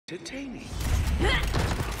Entertaining.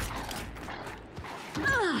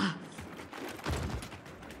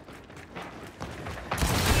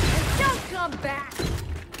 Don't come back.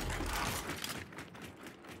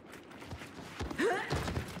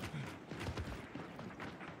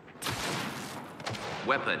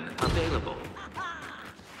 Weapon available.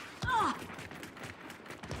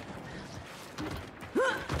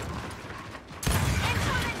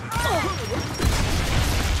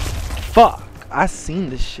 Fuck! I seen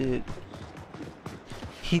this shit.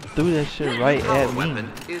 He threw that shit right at me. Weapon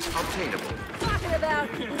is obtainable. Talking about.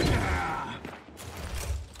 And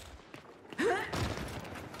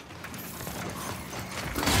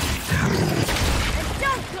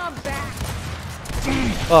don't come back.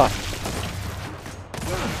 Fuck.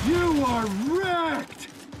 You are wrecked!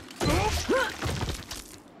 Let's go.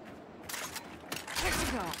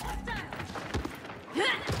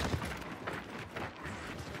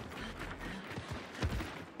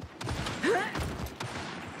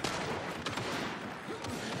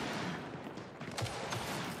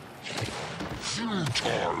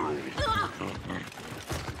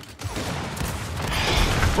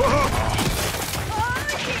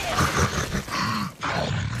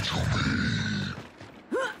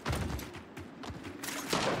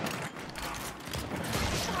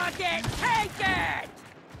 Take it!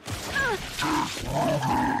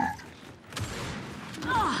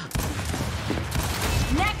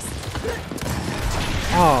 Next!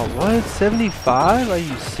 Oh, what? 75? Are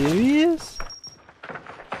you serious?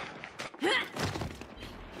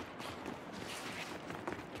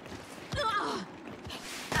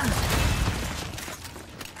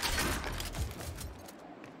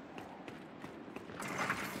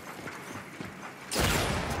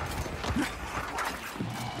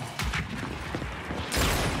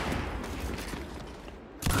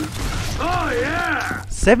 Oh yeah!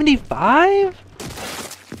 75?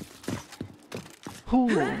 Who?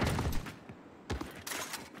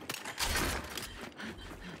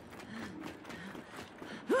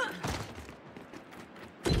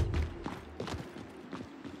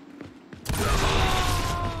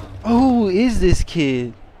 Who is this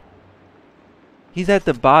kid? He's at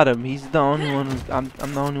the bottom. He's the only one who, I'm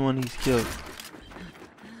the only one he's killed.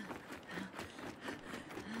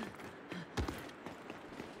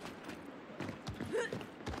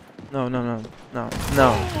 No.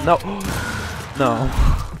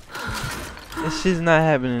 This shit's not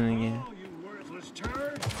happening again. Oh, you worthless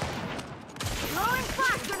turd! Throwing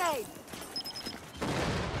flash grenade!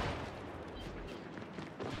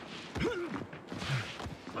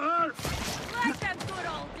 Like them good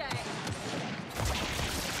old days!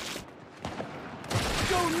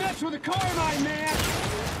 Go nuts with a carbine, man!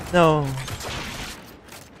 No.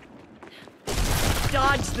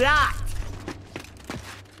 Dodge that!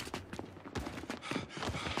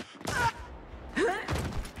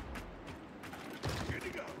 Good to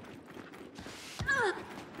go.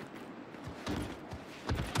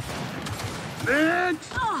 Next!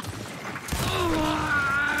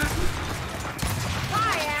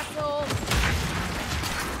 Bye, asshole!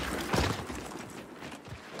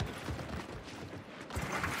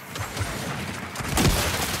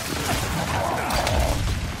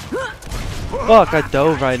 Fuck, I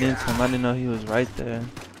dove right into him. I didn't know he was right there.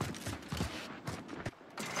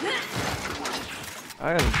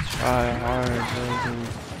 I gotta try hard, bro.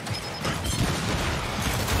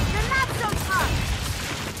 You're not so tough!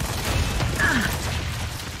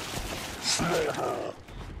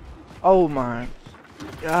 Oh my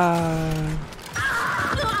god.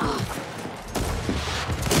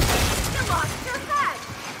 You lost your head!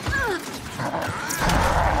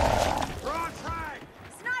 Broad frag!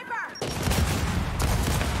 Sniper!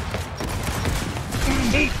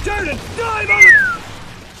 He turned a dime on it!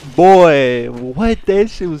 Boy, what? That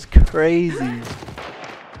shit was crazy.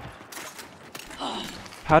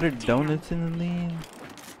 Powdered donuts in the lead.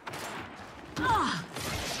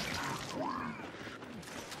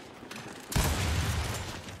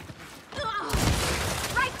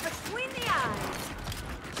 Right between the eyes!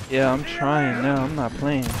 Yeah, I'm trying now. I'm not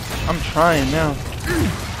playing. I'm trying now.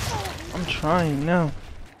 I'm trying now.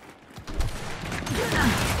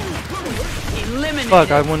 Eliminated!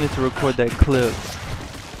 Fuck, I wanted to record that clip.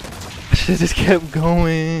 I should just kept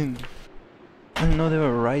going. I didn't know they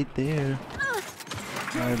were right there.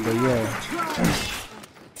 Alright, but yeah.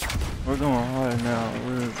 We're going hard now.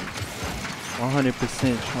 We're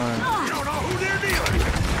 100% trying. You don't know who they're dealing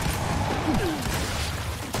with!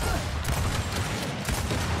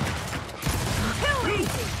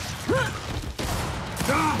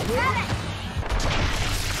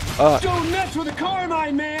 Go nuts with a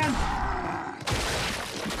carbine, man!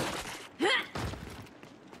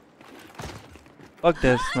 Fuck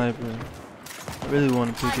that sniper. I really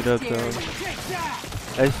want to pick it up though. Take that!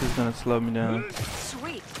 That's just gonna slow me down.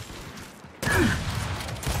 Sweet.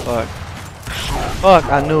 Fuck. Fuck,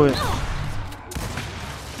 I knew it.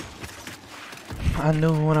 I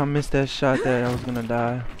knew when I missed that shot that I was gonna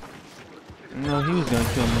die. No, he was gonna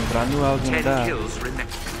kill me, but I knew I was gonna 10 die. kills remaining.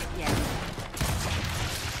 Yeah.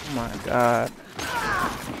 Oh my god.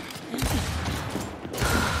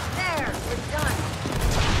 There, we're done.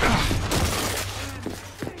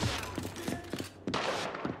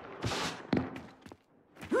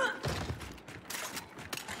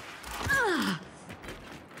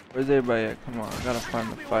 Where's everybody at? Come on, I gotta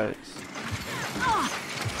find the fights.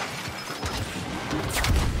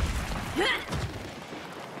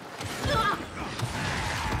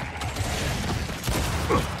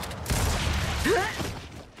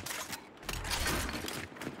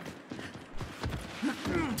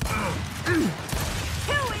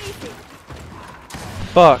 Too easy.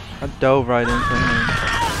 Fuck, I dove right into him.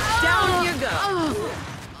 Down you go.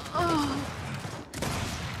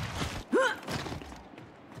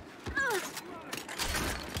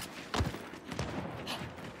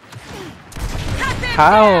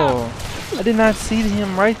 How? I did not see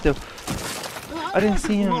him right there. I didn't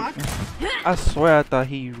see him. I swear I thought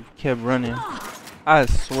he kept running. I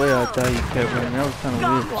swear I thought he kept running. That was kind of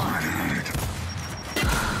weird.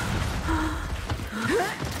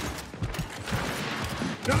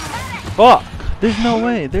 Fuck! There's no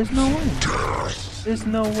way. There's no way. There's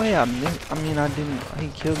no way. I mean, I didn't. He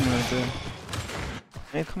killed me right there.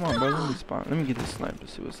 Man, come on, bro. Let me spawn. Let me get this sniper.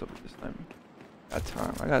 See what's up with this sniper. Got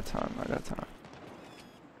time. I got time. I got time.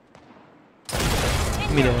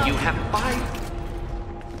 Give me that. You have 5.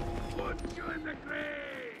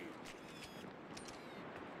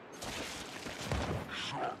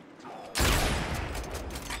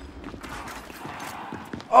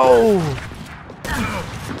 Oh!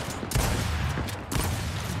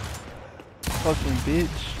 Fucking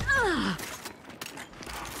bitch.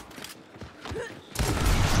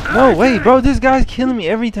 No, wait, bro. This guy's killing me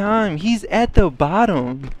every time. He's at the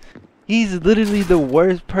bottom. He's literally the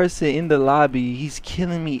worst person in the lobby. He's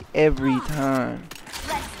killing me every time.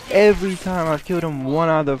 Every time. I've killed him 1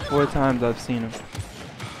 out of the 4 times I've seen him.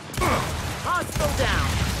 Hostile down.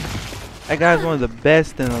 That guy's one of the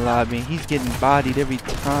best in the lobby. He's getting bodied every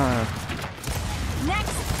time.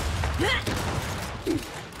 Next.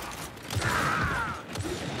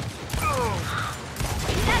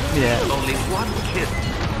 Yeah. Only 1 kill.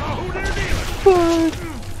 What?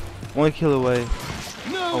 1 kill away.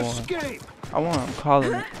 No escape! I'm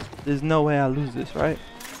calling it. There's no way I lose this, right?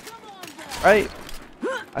 Right?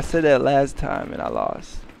 I said that last time and I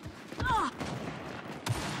lost.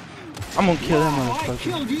 I'm gonna kill that I motherfucker.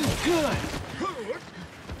 killed you good!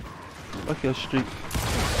 Fuck your streak.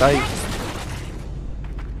 Sight.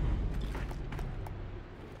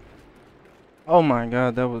 Oh my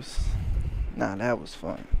god, that was... Nah, that was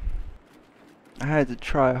fun. I had to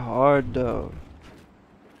try hard though.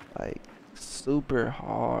 Like, super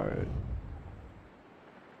hard.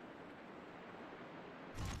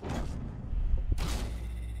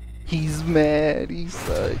 He's mad. He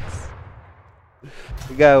sucks.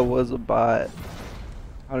 The guy was a bot.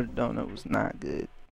 I don't know. It was not good.